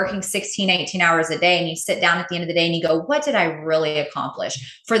and you're working 16, 18 hours a day, and you sit down at the end of the day and you go, what did I really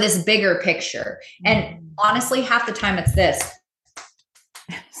accomplish for this bigger picture? And honestly, half the time it's this,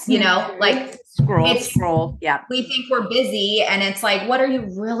 like scroll. Yeah. We think we're busy, and it's like, what are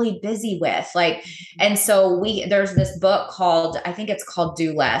you really busy with? Like, and so there's this book called, I think it's called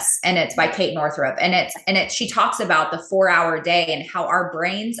Do Less, and it's by Kate Northrup. And she talks about the 4-hour day and how our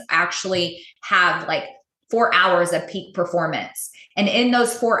brains actually have like 4 hours of peak performance. And in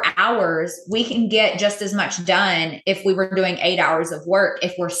those 4 hours, we can get just as much done if we were doing 8 hours of work,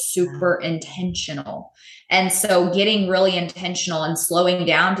 if we're super intentional. And so getting really intentional and slowing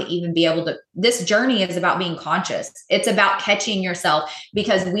down to even be able to, this journey is about being conscious. It's about catching yourself,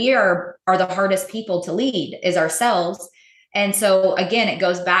 because we are the hardest people to lead, is ourselves. And so again, it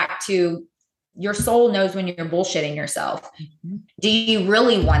goes back to your soul knows when you're bullshitting yourself. Do you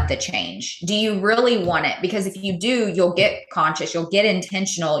really want the change? Do you really want it? Because if you do, you'll get conscious, you'll get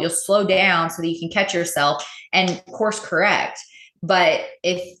intentional, you'll slow down so that you can catch yourself and course correct. But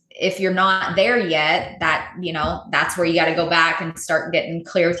if you're not there yet, that's where you got to go back and start getting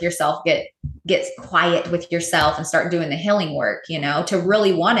clear with yourself, get quiet with yourself and start doing the healing work, to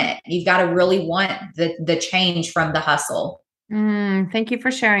really want it. You've got to really want the change from the hustle. Thank you for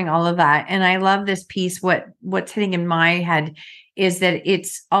sharing all of that. And I love this piece. What's hitting in my head is that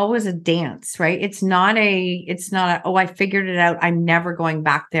it's always a dance, right? It's not oh, I figured it out, I'm never going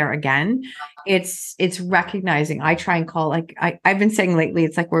back there again. It's recognizing. I try and call, like I've been saying lately,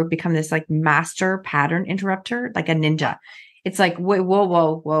 it's like we've become this like master pattern interrupter, like a ninja. it's like, whoa, whoa,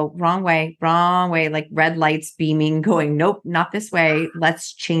 whoa, whoa, wrong way, like red lights beaming, going, nope, not this way.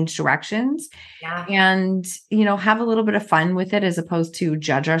 Let's change directions. Yeah. And, have a little bit of fun with it as opposed to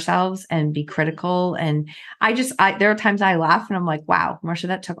judge ourselves and be critical. And there are times I laugh and I'm like, wow, Marsha,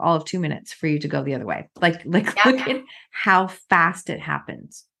 that took all of 2 minutes for you to go the other way. Like Yeah. look at how fast it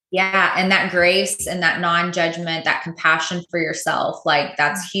happens. Yeah. And that grace and that non-judgment, that compassion for yourself, like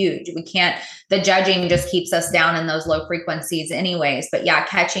that's huge. The judging just keeps us down in those low frequencies anyways. But yeah,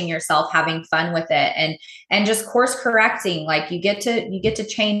 catching yourself, having fun with it and just course correcting. Like you get to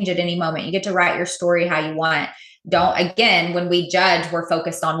change at any moment. You get to write your story how you want. When we judge, we're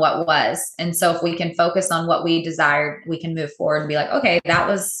focused on what was. And so if we can focus on what we desired, we can move forward and be like, okay, that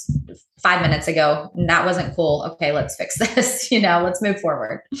was 5 minutes ago. And that wasn't cool. Okay, let's fix this. Let's move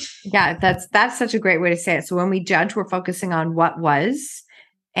forward. Yeah, that's such a great way to say it. So when we judge, we're focusing on what was.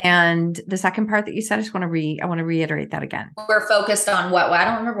 And the second part that you said, I want to reiterate that again. We're focused on what I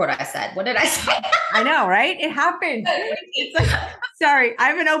don't remember what I said. What did I say? I know, right? It happens. It's like, sorry, I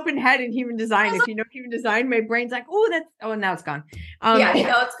have an open head in human design. If you know human design, my brain's like, now it's gone. Yeah,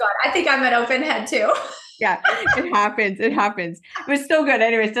 it's gone. I think I'm an open head too. Yeah, it happens. But it's still good.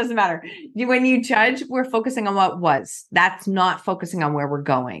 Anyways, it doesn't matter. When you judge, we're focusing on what was. That's not focusing on where we're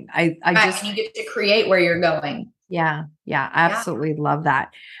going. And you get to create where you're going. Yeah. Absolutely love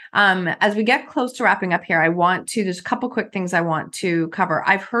that. As we get close to wrapping up here, there's a couple quick things I want to cover.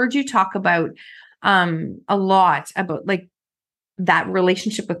 I've heard you talk about a lot about like that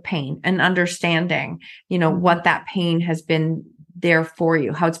relationship with pain and understanding, what that pain has been there for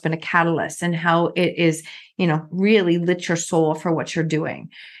you, how it's been a catalyst and how it is, really lit your soul for what you're doing.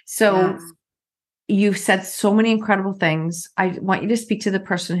 So you've said so many incredible things. I want you to speak to the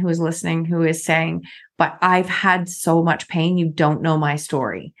person who is listening, who is saying, but I've had so much pain. You don't know my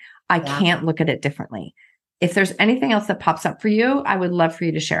story. I can't look at it differently. If there's anything else that pops up for you, I would love for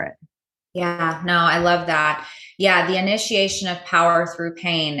you to share it. Yeah, no, I love that. Yeah. The initiation of power through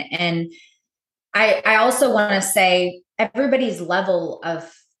pain. And I also want to say everybody's level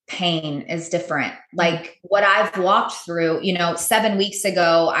of pain is different. Like what I've walked through, 7 weeks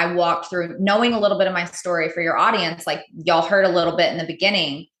ago, I walked through knowing a little bit of my story for your audience. Like y'all heard a little bit in the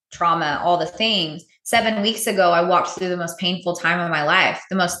beginning, trauma, all the things. 7 weeks ago, I walked through the most painful time of my life.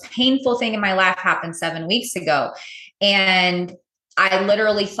 The most painful thing in my life happened 7 weeks ago. And I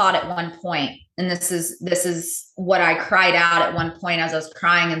literally thought at one point, and this is what I cried out at one point as I was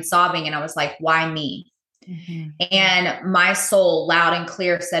crying and sobbing. And I was like, why me? Mm-hmm. And my soul loud and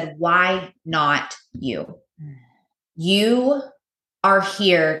clear said, why not you? You are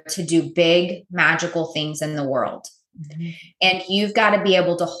here to do big, magical things in the world. Mm-hmm. And you've got to be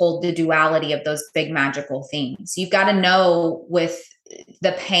able to hold the duality of those big, magical things. You've got to know with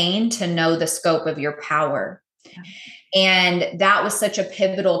the pain to know the scope of your power. Yeah. And that was such a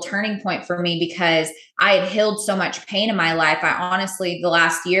pivotal turning point for me because I had healed so much pain in my life. I honestly, the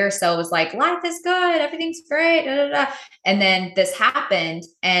last year or so was like, life is good. Everything's great. Da, da, da. And then this happened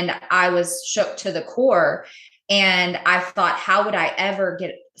and I was shook to the core. And I thought, how would I ever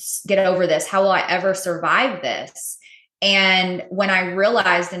get over this? How will I ever survive this? And when I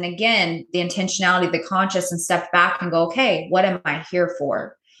realized, and again, the intentionality, the conscious, and stepped back and go, okay, what am I here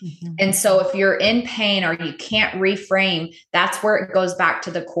for? Mm-hmm. And so if you're in pain or you can't reframe, that's where it goes back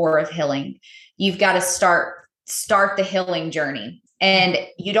to the core of healing. You've got to start the healing journey, and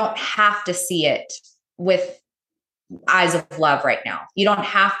you don't have to see it with eyes of love right now. You don't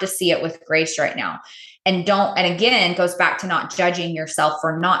have to see it with grace right now. And again, it goes back to not judging yourself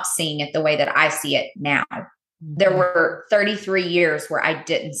for not seeing it the way that I see it now. Mm-hmm. There were 33 years where I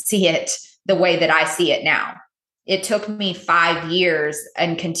didn't see it the way that I see it now. It took me 5 years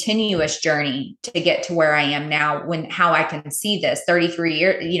and continuous journey to get to where I am now, how I can see this 33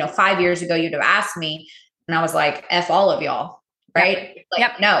 years, 5 years ago, you'd have asked me and I was like, F all of y'all. Right.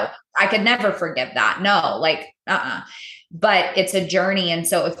 Yep. No, I could never forgive that. No, but it's a journey. And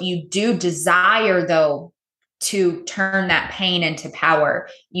so if you do desire though, to turn that pain into power,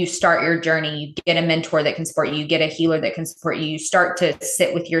 you start your journey, you get a mentor that can support you, you get a healer that can support you, you start to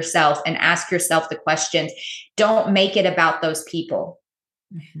sit with yourself and ask yourself the questions. Don't make it about those people.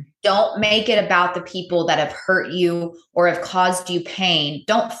 Mm-hmm. Don't make it about the people that have hurt you or have caused you pain.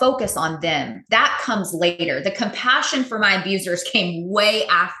 Don't focus on them. That comes later. The compassion for my abusers came way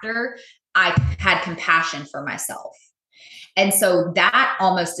after I had compassion for myself. And so that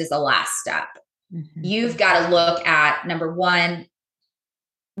almost is the last step. Mm-hmm. You've got to look at, number one,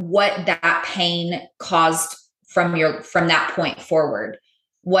 what that pain caused from that point forward.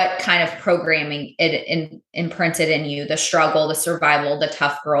 what kind of programming it imprinted in you, the struggle, the survival, the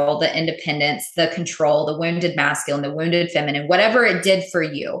tough girl, the independence, the control, the wounded masculine, the wounded feminine, whatever it did for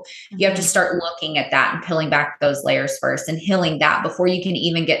you. You have to start looking at that and peeling back those layers first and healing that before you can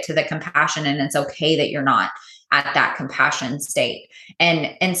even get to the compassion. And it's okay that you're not at that compassion state.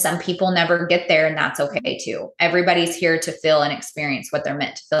 And some people never get there, and that's okay too. Everybody's here to feel and experience what they're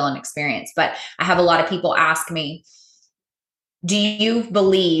meant to feel and experience. But I have a lot of people ask me, do you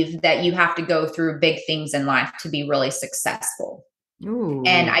believe that you have to go through big things in life to be really successful? Ooh,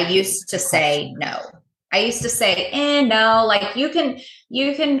 and I used to say no. I used to say, no, like you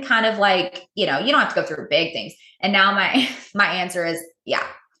can kind of like, you don't have to go through big things. And now my answer is yeah.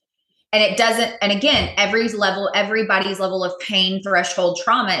 And it doesn't, and again, everybody's level of pain, threshold,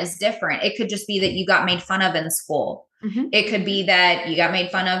 trauma is different. It could just be that you got made fun of in school. Mm-hmm. It could be that you got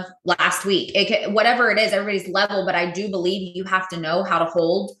made fun of last week. Whatever it is, everybody's level. But I do believe you have to know how to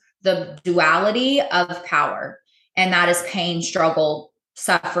hold the duality of power. And that is pain, struggle,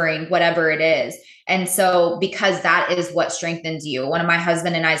 suffering, whatever it is. And so, because that is what strengthens you. One of my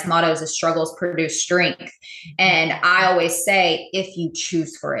husband and I's mottos is struggles produce strength. And I always say, if you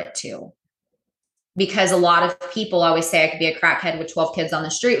choose for it to. Because a lot of people always say I could be a crackhead with 12 kids on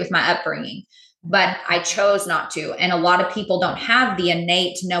the street with my upbringing. But I chose not to. And a lot of people don't have the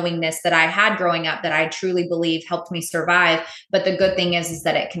innate knowingness that I had growing up that I truly believe helped me survive. But the good thing is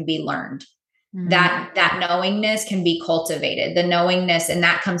that it can be learned. Mm-hmm. That knowingness can be cultivated, the knowingness, and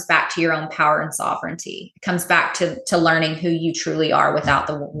that comes back to your own power and sovereignty. It comes back to learning who you truly are without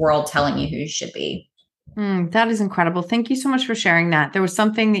the world telling you who you should be. That is incredible. Thank you so much for sharing that. There was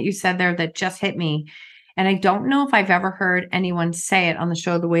something that you said there that just hit me. And I don't know if I've ever heard anyone say it on the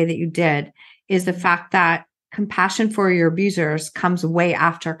show the way that you did, is the fact that compassion for your abusers comes way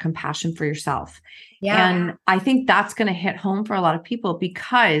after compassion for yourself. Yeah. And I think that's going to hit home for a lot of people,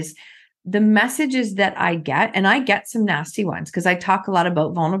 because the messages that I get, and I get some nasty ones because I talk a lot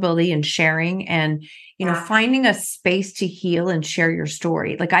about vulnerability and sharing and, finding a space to heal and share your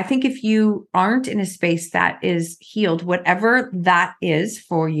story. Like, I think if you aren't in a space that is healed, whatever that is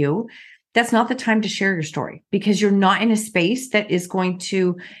for you, that's not the time to share your story, because you're not in a space that is going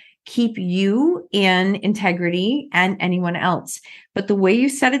to keep you in integrity and anyone else. But the way you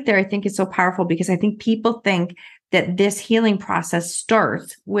said it there, I think is so powerful, because I think people think that this healing process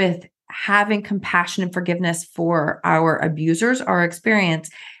starts with having compassion and forgiveness for our abusers, our experience,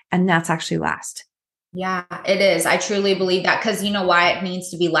 and that's actually last. Yeah, it is. I truly believe that, because you know why it needs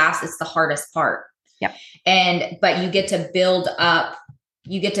to be last? It's the hardest part. Yep. But you get to build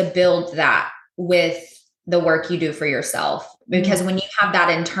that with the work you do for yourself. Because when you have that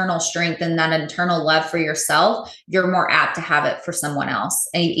internal strength and that internal love for yourself, you're more apt to have it for someone else,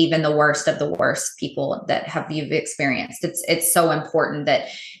 and even the worst of the worst people that you've experienced. It's so important that,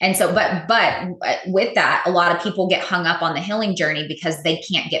 and so, but with that, a lot of people get hung up on the healing journey because they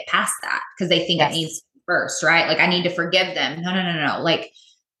can't get past that, because they think it needs first, right? Like, I need to forgive them. No. Like,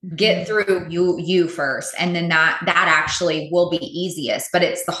 get through you first. And then that actually will be easiest, but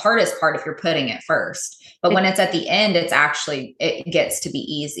it's the hardest part if you're putting it first. But when it's at the end, it gets to be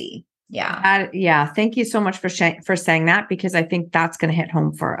easy. Yeah. Thank you so much for saying that, because I think that's going to hit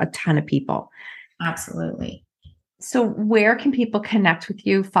home for a ton of people. Absolutely. So where can people connect with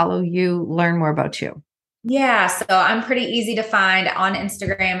you, follow you, learn more about you? Yeah. So I'm pretty easy to find on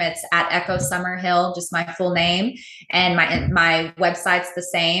Instagram. It's at Echo Summerhill, just my full name. And my website's the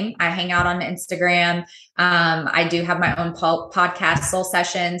same. I hang out on Instagram. I do have my own podcast, Soul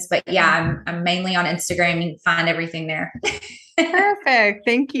Sessions, but yeah, I'm mainly on Instagram. You can find everything there. Perfect.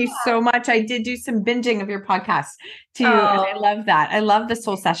 Thank you so much. I did do some binging of your podcast too. And I love that. I love the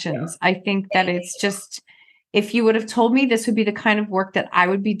Soul Sessions. I think that it's just, if you would have told me this would be the kind of work that I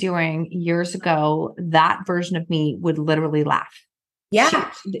would be doing years ago, that version of me would literally laugh. Yeah.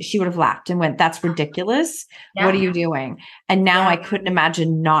 She would have laughed and went, "That's ridiculous. Yeah. What are you doing?" And now I couldn't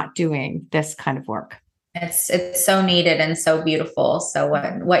imagine not doing this kind of work. It's so needed and so beautiful. So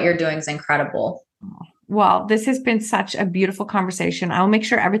what you're doing is incredible. Well, this has been such a beautiful conversation. I'll make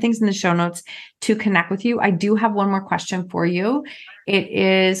sure everything's in the show notes to connect with you. I do have one more question for you. It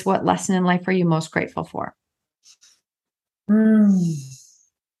is, what lesson in life are you most grateful for?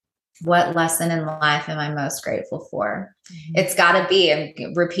 What lesson in life am I most grateful for? It's got to be,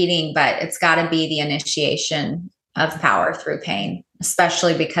 I'm repeating, but it's got to be the initiation of power through pain,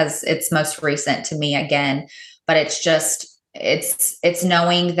 especially because it's most recent to me again. But it's just, it's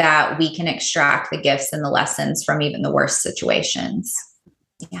knowing that we can extract the gifts and the lessons from even the worst situations.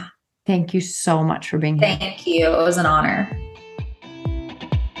 Yeah. Thank you so much for being here. Thank you. It was an honor.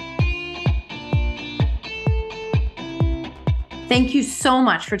 Thank you so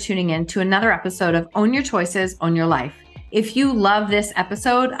much for tuning in to another episode of Own Your Choices, Own Your Life. If you love this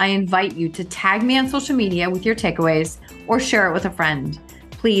episode, I invite you to tag me on social media with your takeaways or share it with a friend.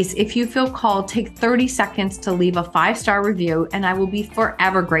 Please, if you feel called, take 30 seconds to leave a 5-star review, and I will be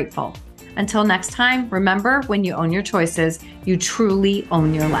forever grateful. Until next time, remember, when you own your choices, you truly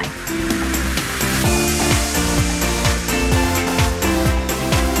own your life.